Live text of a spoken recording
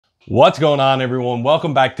What's going on, everyone?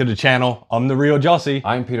 Welcome back to the channel. I'm the real Jussy.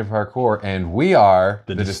 I'm Peter Parkour, and we are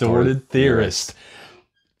the Distorted Theorists.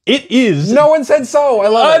 It is... No one said so! I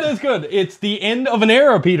love it! That is good. It's the end of an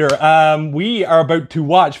era, Peter. We are about to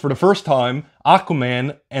watch, for the first time,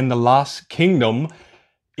 Aquaman and the Lost Kingdom.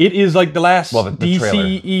 It is like the last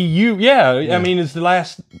DCEU. Yeah, I mean, it's the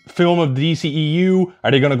last film of the DCEU.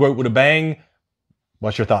 Are they going to go out with a bang?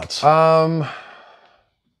 What's your thoughts? So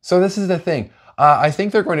this is the thing. I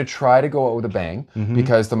think they're going to try to go out with a bang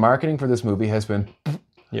because the marketing for this movie has been...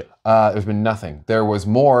 there's been nothing. There was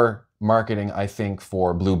more marketing, I think,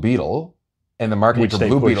 for Blue Beetle. And the marketing for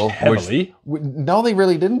Blue Beetle, heavily. No, they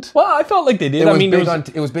really didn't. Well, I felt like they did.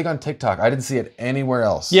 It was big on TikTok. I didn't see it anywhere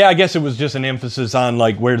else. Yeah, I guess it was just an emphasis on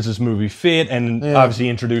like where does this movie fit, and obviously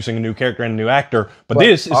introducing a new character and a new actor. But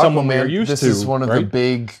this is someone we're used to. This is one of the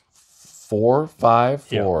big five.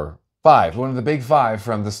 One of the big five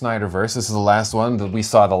from the Snyderverse. This is the last one that we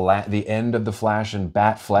saw the end of the Flash and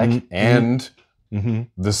Batfleck and.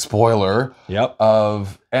 The spoiler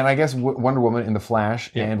of, and I guess Wonder Woman in the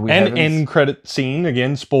Flash, and we and end credit scene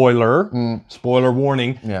again. Spoiler, spoiler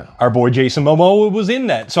warning. Our boy Jason Momoa was in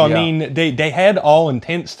that, so I mean they had all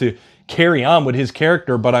intents to carry on with his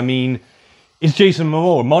character, but I mean it's Jason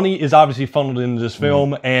Momoa. Money is obviously funneled into this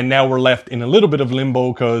film, and now we're left in a little bit of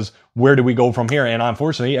limbo because where do we go from here? And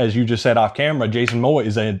unfortunately, as you just said off camera, Jason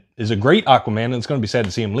Momoa is a great Aquaman, and it's going to be sad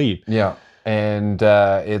to see him leave. Yeah, and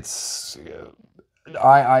it's.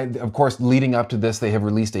 Of course, leading up to this, they have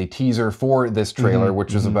released a teaser for this trailer,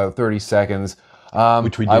 which was about 30 seconds.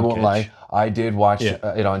 Which we did I won't lie, I did watch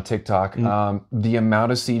it on TikTok. The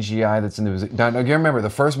amount of CGI that's in the music. Now, you remember, the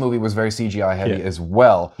first movie was very CGI heavy as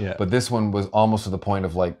well, but this one was almost to the point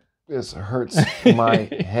of like, this hurts my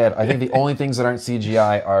head. I think the only things that aren't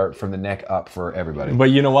CGI are from the neck up for everybody.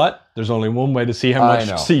 But you know what? There's only one way to see how much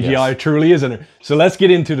CGI truly is in it. So let's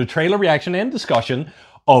get into the trailer reaction and discussion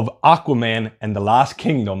of Aquaman and the Lost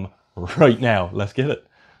Kingdom right now. Let's get it.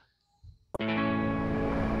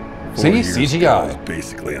 See, CGI. I was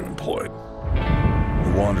basically unemployed.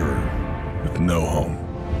 A wanderer with no home.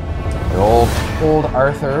 Old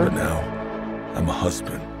Arthur. But now, I'm a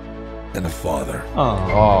husband and a father.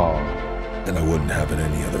 Oh. And I wouldn't have it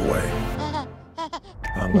any other way.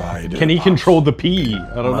 Can he control the pee?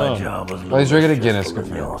 I don't know. Job was he's drinking a Guinness.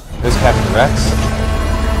 There's Captain Rex.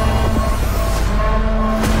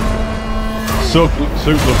 Suit looks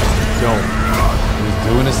dope. He's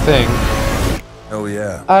doing his thing. Oh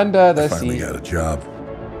yeah. Under the finally sea. got a job.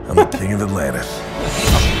 I'm the king of Atlantis.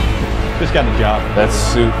 Just got a job. That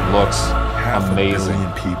suit looks amazing. 500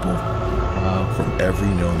 million people from every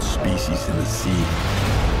known species in the sea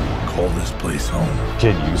call this place home.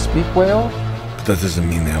 Can you speak whale? But that doesn't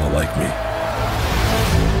mean they all like me.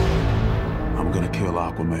 I'm gonna kill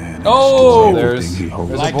Aquaman. Oh, there's a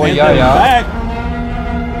boy Yaya.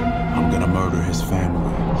 I'm gonna murder his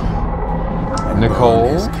family. And Nicole.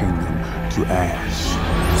 burn his kingdom to ash.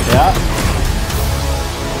 Yeah.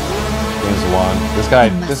 James Wan.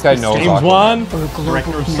 This guy knows James Wan,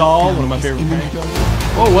 director of Saul, one of my favorite characters.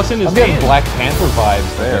 Oh, what's in his I'm getting hand? Black Panther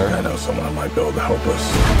vibes there. I know someone that might be able to help us.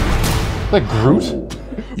 Like Groot?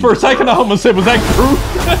 For a second, I almost said, was that Groot?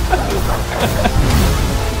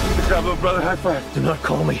 Good job, little brother. High five. Do not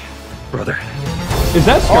call me brother. Is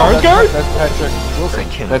that Skarsgård? That's Patrick Wilson. I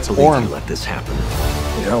cannot That's believe Orm. you let this happen.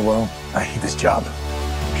 Yeah, well, I hate this job.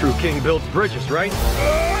 True king builds bridges, right?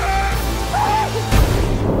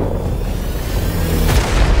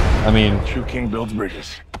 I mean, True king builds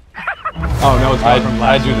bridges. Oh no, it's not from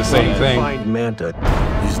I do the same thing. Find Manta.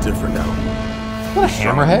 He's different now. What a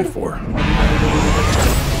hammerhead? Before.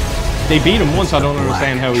 They beat him once. I don't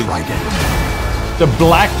understand how he's Trident. the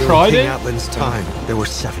Black King Trident. Atlan's time, there were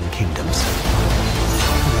 7 kingdoms.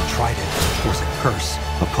 And the Trident was a curse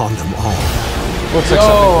upon them all. Looks like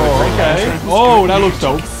Oh, okay. Oh, that looks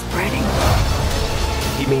dope. Spreading.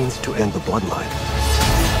 He means to end the bloodline.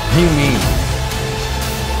 He means.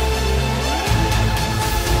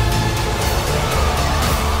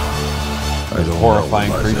 He's a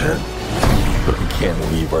horrifying creature. But we can't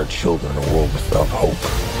leave our children in a world without hope.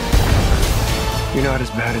 You're not as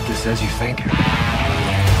bad at this as you think.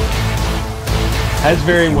 Has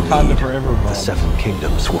very Wakanda Forever The vibe. 7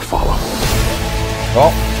 kingdoms will follow.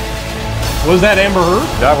 Oh, Was that Amber Heard?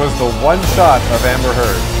 that was the one shot of Amber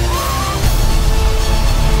Heard.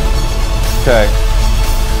 Okay.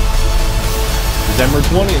 December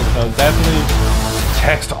 20th, so definitely.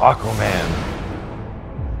 Text Aquaman.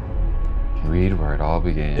 Read where it all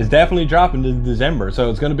began. It's definitely dropping in December, so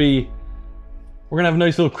it's going to be. We're going to have a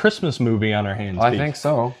nice little Christmas movie on our hands. I think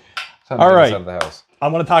so. All right. Out of the house. I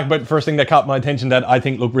want to talk about the first thing that caught my attention that I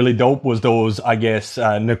think looked really dope was those, I guess,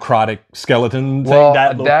 necrotic skeleton thing.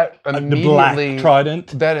 The black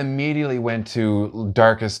trident. That immediately went to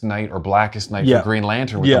Darkest Night or Blackest Night for Green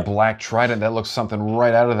Lantern with the black trident. That looks something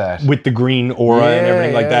right out of that. With the green aura and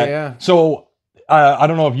everything like that. Yeah. So, I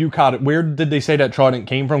don't know if you caught it. Where did they say that trident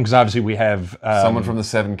came from? Because obviously we have someone from the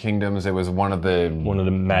Seven Kingdoms. It was one of the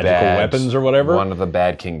magical weapons or whatever. One of the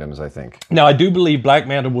bad kingdoms, I think. Now I do believe Black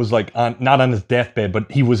Manta was like not on his deathbed,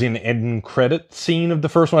 but he was in the end credit scene of the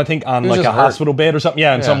first one. I think on like a hospital bed or something.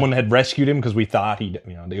 Yeah, and someone had rescued him because we thought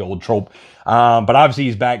the old trope. But obviously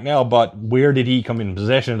he's back now. But where did he come in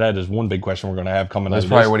possession of that is one big question we're going to have coming. That's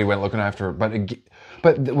probably what he went looking after.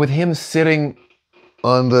 But with him sitting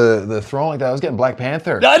on the throne like that, I was getting Black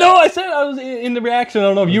Panther. I know, I was in the reaction. I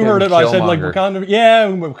don't know if you heard it. I said like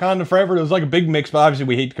Wakanda Forever. It was like a big mix, but obviously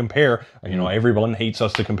we hate to compare. Everyone hates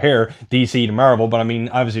us to compare DC to Marvel, but I mean,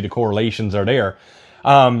 obviously the correlations are there.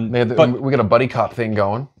 But we got a buddy cop thing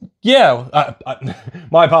going. Yeah,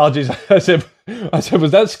 my apologies. I said, was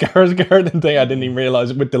that Skarsgård thing? I didn't even realize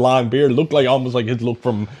it with the long beard. It looked like almost like his look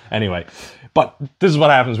from anyway. But this is what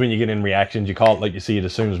happens when you get in reactions. You call it like you see it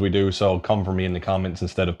as soon as we do. So come for me in the comments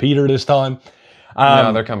instead of Peter this time.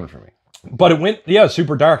 No, they're coming for me. But it went,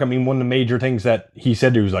 super dark. I mean, one of the major things that he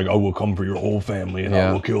said, he was like, I will come for your whole family and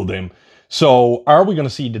I will kill them. So are we going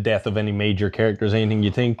to see the death of any major characters? Anything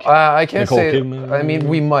you think? I can't say. I mean,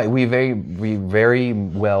 we might. We very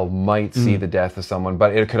well might see the death of someone,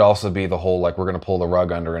 but it could also be the whole like we're going to pull the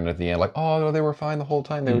rug under and at the end like, oh no, they were fine the whole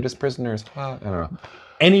time. They were just prisoners. I don't know.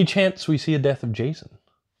 Any chance we see a death of Jason?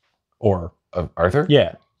 Or of Arthur?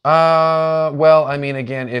 Yeah. Well, I mean,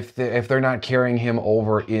 again, if they're not carrying him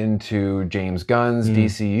over into James Gunn's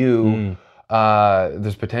DCU,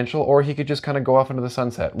 there's potential, or he could just kind of go off into the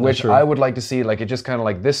sunset, which I would like to see. Like it just kind of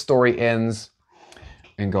like this story ends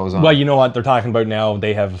and goes on. Well, you know what they're talking about now?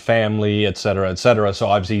 They have a family, etc., etc. So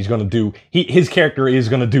obviously he's going to do. His character is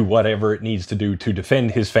going to do whatever it needs to do to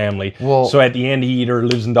defend his family. Well, so at the end, he either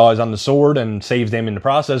lives and dies on the sword and saves them in the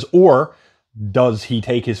process, or does he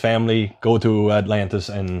take his family, go to Atlantis,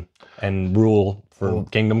 and rule for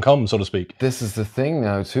Kingdom Come, so to speak? This is the thing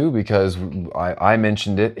now too, because I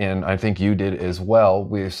mentioned it, and I think you did as well.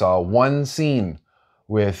 We saw one scene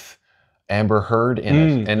with Amber Heard in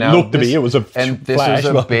it, and now it was a this was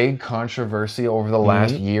a big controversy over the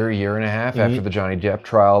last year and a half after the Johnny Depp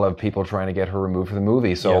trial of people trying to get her removed from the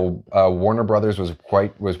movie. So Warner Brothers was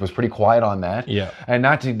pretty quiet on that. Yeah, and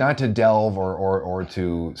not to delve or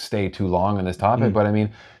to stay too long on this topic, but I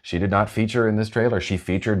mean, she did not feature in this trailer. She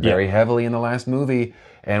featured very heavily in the last movie.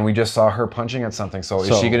 And we just saw her punching at something. So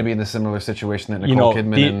is she going to be in a similar situation that Nicole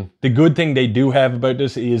Kidman the good thing they do have about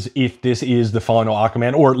this is if this is the final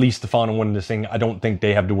Aquaman, or at least the final one of this thing, I don't think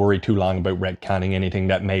they have to worry too long about retconning anything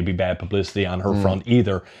that may be bad publicity on her front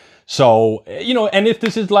either. So, and if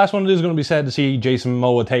this is the last one, it is going to be sad to see Jason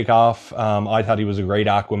Momoa take off. I thought he was a great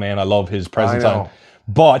Aquaman. I love his presence on.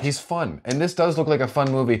 But he's fun. And this does look like a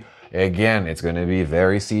fun movie. Again, it's going to be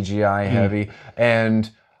very CGI heavy. And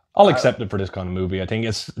I'll accept it for this kind of movie. I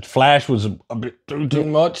think Flash was a bit too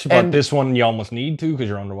much, but this one you almost need to because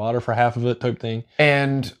you're underwater for half of it type thing.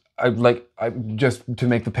 And I just to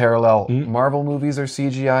make the parallel, Marvel movies are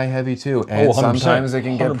CGI heavy too, and sometimes they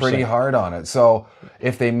can get pretty hard on it. So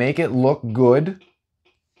if they make it look good,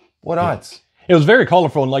 what odds? It was very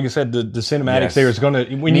colorful, and like I said, the cinematics there is going to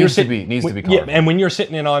needs to be colorful. Yeah, and when you're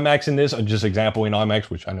sitting in IMAX in this, just example in IMAX,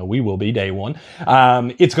 which I know we will be day one,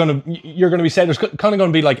 you're going to be sad. There's kind of going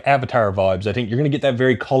to be like Avatar vibes. I think you're going to get that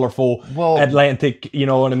very colorful Atlantic, you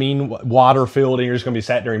know what I mean, water filled, and you're just going to be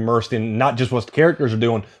sat there immersed in not just what the characters are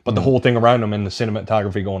doing, but the whole thing around them and the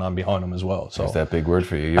cinematography going on behind them as well. So there's that big word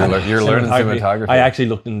for you. You're learning cinematography. I actually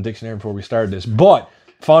looked in the dictionary before we started this, but.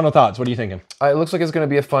 Final thoughts. What are you thinking? It looks like it's going to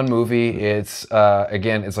be a fun movie. It's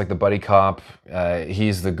again, it's like the buddy cop.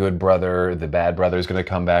 He's the good brother. The bad brother is going to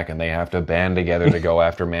come back, and they have to band together to go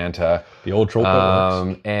after Manta. The old trope that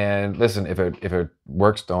works. And listen, if it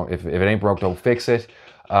works, don't. If it ain't broke, don't fix it.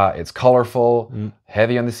 It's colorful,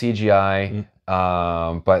 heavy on the CGI.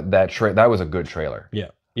 But that was a good trailer. Yeah.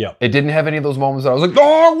 Yeah, it didn't have any of those moments that I was like,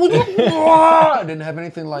 oh, I didn't have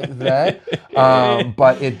anything like that.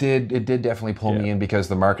 But it did definitely pull me in because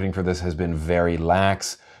the marketing for this has been very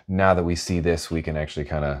lax. Now that we see this, we can actually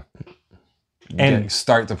kind of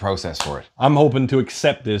start the process for it. I'm hoping to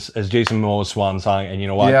accept this as Jason Momoa's swan song, and you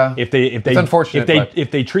know what? Yeah, if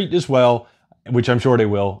they treat this well, which I'm sure they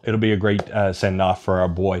will, it'll be a great send off for our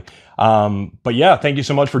boy. But yeah, thank you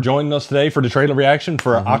so much for joining us today for the trailer reaction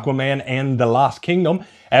for Aquaman and the Lost Kingdom.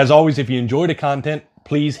 As always, if you enjoy the content,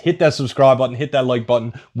 please hit that subscribe button, hit that like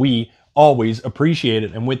button. We always appreciate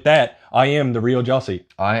it. And with that, I am the real Jussy.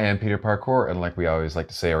 I am Peter Parkour, and like we always like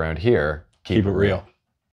to say around here, Keep it real.